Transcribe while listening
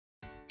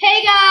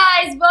Hey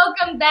guys,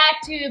 welcome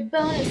back to a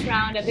bonus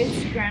round of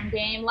Instagram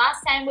game.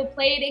 Last time we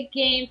played a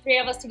game, 3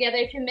 of us together.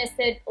 If you missed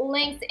it,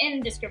 links in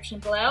the description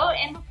below.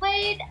 And we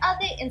played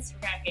the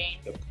Instagram game.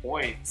 The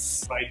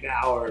points right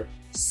now are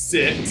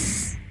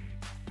 6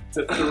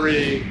 to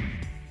 3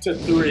 to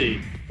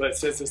 3. But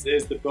since this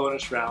is the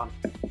bonus round,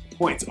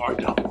 points are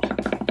double.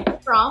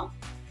 From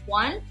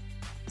 1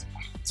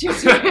 to 2.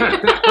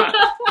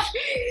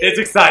 It's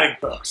exciting,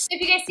 folks.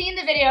 If you guys seen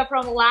the video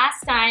from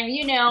last time,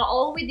 you know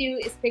all we do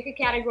is pick a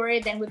category,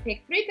 then we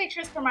pick 3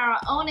 pictures from our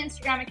own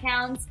Instagram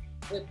accounts,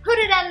 we put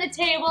it on the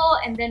table,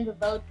 and then we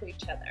vote for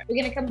each other.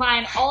 We're gonna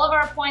combine all of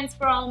our points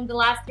from the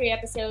last 3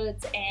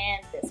 episodes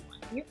and this one.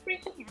 You're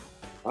freaking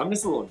out. I'm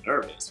just a little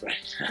nervous right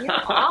now. You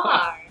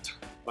are.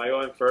 Am I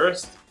going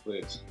first?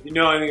 Please. If you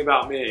know anything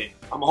about me,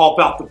 I'm all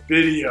about the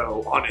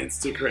video on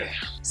Instagram.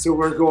 So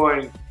we're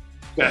going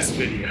best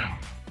video.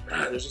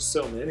 There's just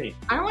so many.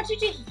 I don't want you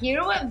to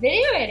hear what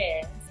video it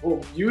is.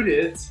 Well, mute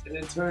it and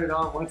then turn it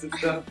on once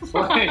it's done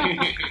playing.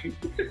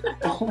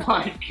 Oh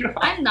my god.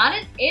 I'm not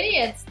an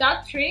idiot.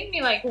 Stop treating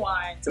me like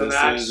one. So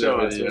that shows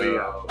us where we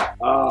go.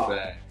 Oh,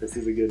 this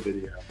is a good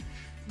video.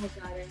 I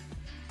got it.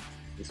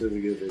 This is a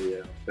good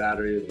video.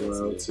 Battery is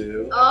low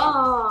too.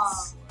 Oh.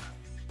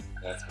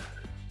 That's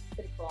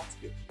pretty cool.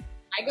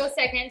 I go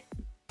second.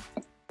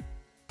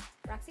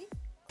 Roxy?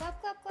 Clap,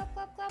 clap, clap,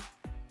 clap, clap.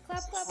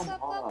 Clap, clap, clap,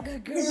 clap.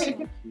 Good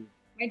girl.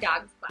 My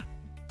dog's clapping.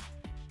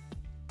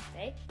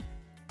 Okay.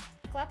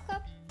 Clap,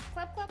 clap,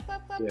 clap, clap,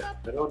 clap, clap, yeah,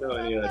 clap. I don't know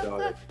any other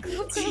dog.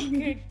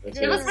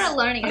 It was for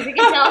learning. As you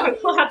can tell, her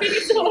clapping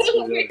is a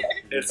little weird.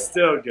 It's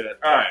still good.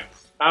 Alright.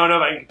 I don't know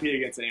if I can compete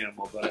against an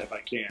animal, but if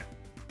I can,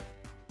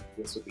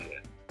 this would be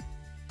it.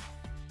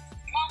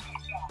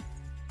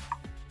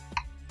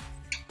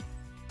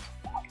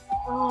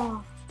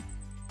 Oh.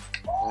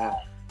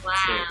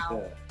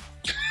 Wow.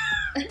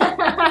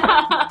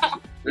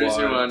 3,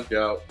 2, 1,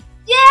 go.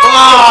 Yeah!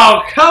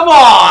 Oh, come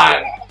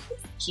on!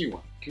 She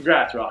won.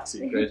 Congrats,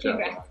 Roxy. Great job.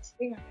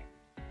 Congrats.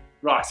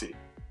 Roxy.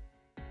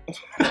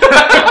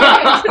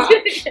 I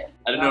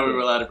didn't know we were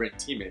allowed to bring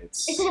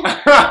teammates. Yay!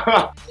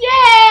 I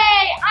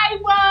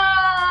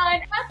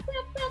won!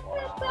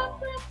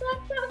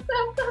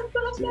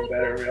 It's even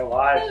better in real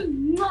life.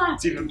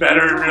 It's even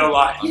better in real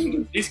life.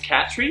 These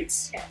cat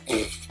treats?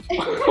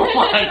 Oh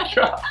my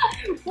god.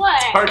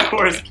 What?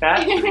 Hardcore is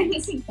cat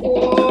treats.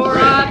 4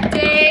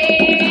 updates.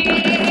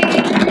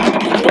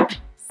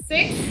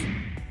 6,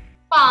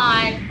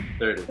 5,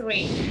 30.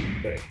 3.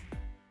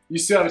 You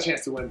still have a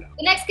chance to win though.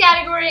 The next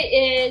category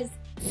is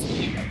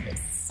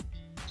scandalous.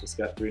 Just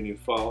got 3 new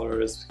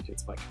followers.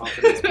 Gets my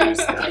confidence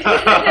boost.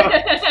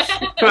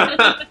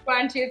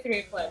 1, 2,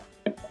 3, flip.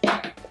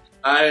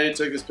 I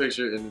took this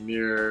picture in the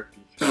mirror.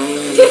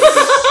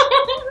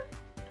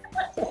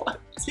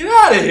 Get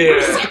out of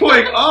here! What's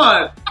going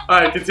on?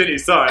 Alright, continue.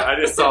 Sorry, I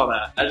just saw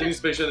that. I took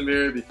this picture in the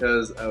mirror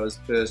because I was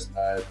pissed.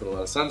 I put a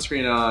lot of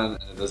sunscreen on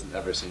and it doesn't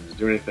ever seem to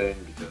do anything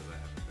because I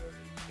have a very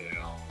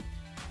pale.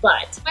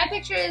 But my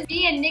picture is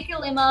me and Nikki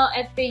Limo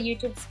at the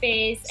YouTube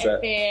space at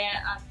the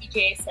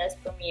BJ Says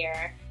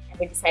premiere, and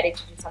we decided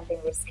to do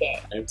something risque.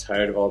 I'm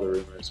tired of all the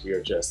rumors. We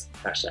are just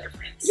hashtag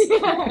friends.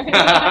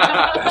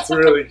 That's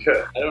really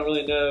good. I don't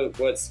really know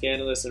what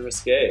scandalous and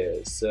risque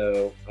is,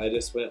 so I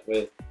just went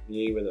with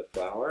me with a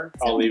flower.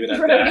 I'll leave it at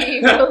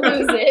Brodie that. will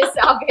lose this,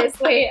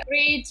 obviously.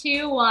 3,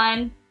 2,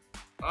 1.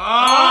 Oh,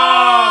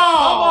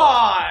 come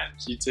on!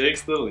 She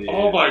takes the lead.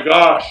 Oh my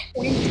gosh.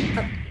 Point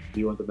up. Do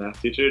you want the math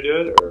teacher to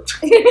do it, or?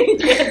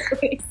 Yes,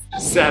 please.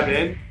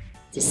 7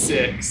 to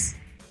 6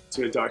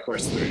 to a dark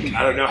horse 3.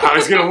 I don't know how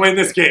he's gonna win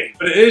this game,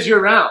 but it is your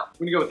round.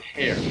 I'm gonna go with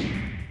hair.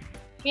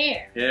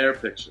 Hair. Hair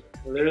picture. I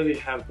literally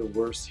have the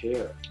worst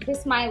hair.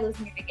 This might lose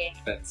me the game.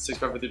 That's 6,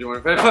 5, 4, 3, 2,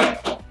 1,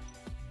 5.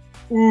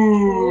 Ooh.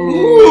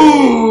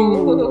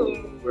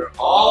 We're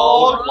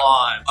all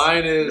blonde.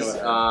 Mine is,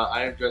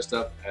 I am dressed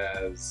up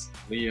as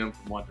Liam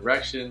from One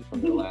Direction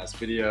from the last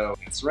video.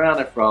 It's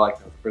around it for like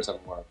the first time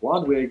I wore a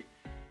blonde wig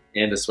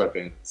and a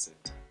sweatband at the same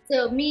time.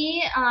 So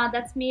me,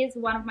 that's me as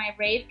one of my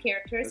rave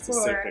characters That's a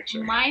sick for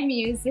picture. my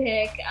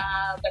music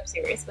web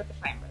series with the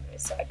Prime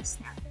Brothers. So I just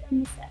snapped it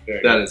on the set.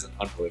 That is an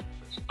unbelievable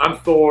picture. I'm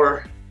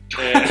Thor.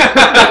 And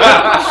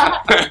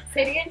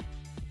Say it again.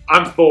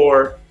 I'm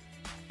Thor.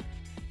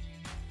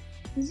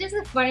 It's just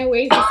a funny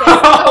way to say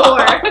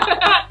Thor.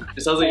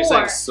 It sounds like you're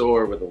saying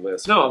sore with a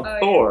lisp. No, I'm Oh,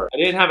 Thor. I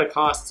didn't have a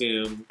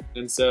costume,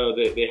 and so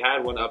they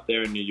had one up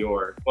there in New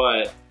York,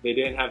 but they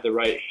didn't have the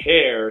right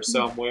hair,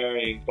 so I'm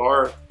wearing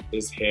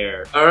Barth's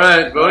hair.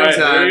 Alright, voting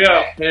time. Here we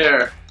go.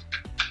 Hair.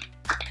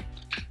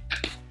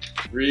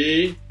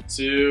 3,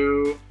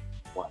 2,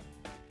 1.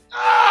 Yes,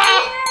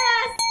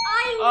 I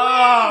win.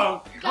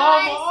 Oh, come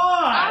Guys,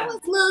 on! I was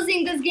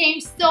losing this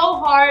game so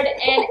hard,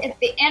 and at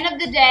the end of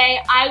the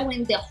day, I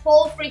win the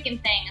whole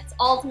freaking thing. It's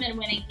ultimate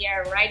winning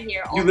here, right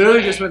here. You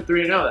literally just went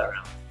 3-0 that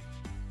round.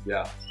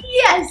 Yeah.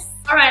 Yes!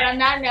 Alright, on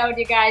that note,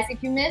 you guys,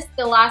 if you missed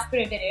the last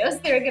 3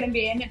 videos, they're gonna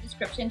be in the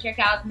description. Check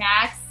out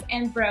Max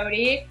and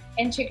Brodie,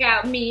 and check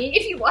out me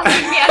if you want to be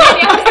on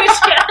the other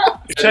channel.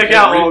 Check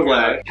out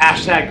Olga.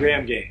 Hashtag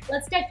Graham Game.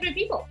 Let's get 3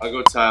 people. I'll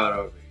go Tyler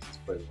Oakley.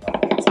 played a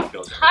lot of games. It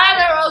feels like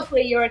Tyler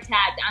Oakley, you're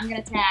tagged. I'm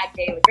gonna tag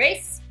David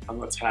Grace. I'm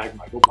gonna tag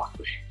Michael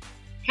Buckley.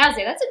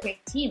 Kelsey, that's a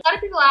great team. A lot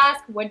of people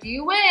ask, what do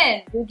you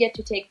win? You get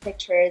to take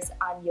pictures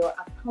on your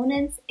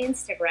opponent's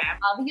Instagram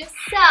of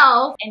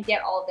yourself and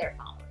get all of their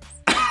followers.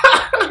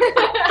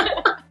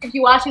 If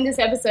you're watching this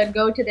episode,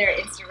 go to their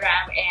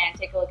Instagram and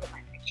take a look at my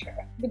picture.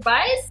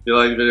 Goodbyes. If you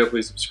like the video,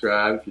 please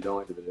subscribe. If you don't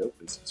like the video,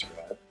 please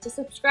subscribe. So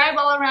subscribe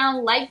all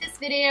around, like this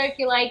video if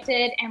you liked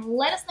it, and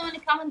let us know in the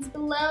comments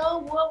below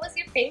what was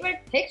your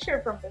favorite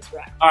picture from this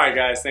round. Alright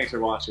guys, thanks for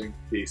watching.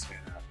 Peace, man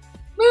out.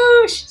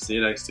 Moosh! See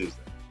you next Tuesday.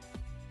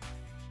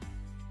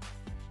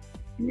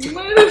 Moosh!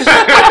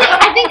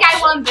 I think I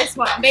won this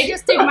one. They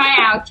just did my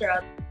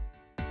outro.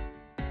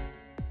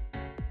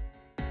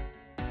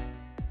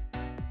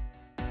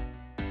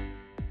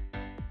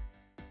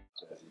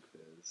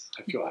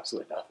 I feel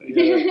absolutely nothing.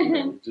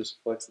 You just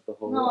flex it the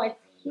whole No, way.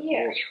 it's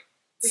here.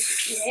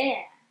 Yeah.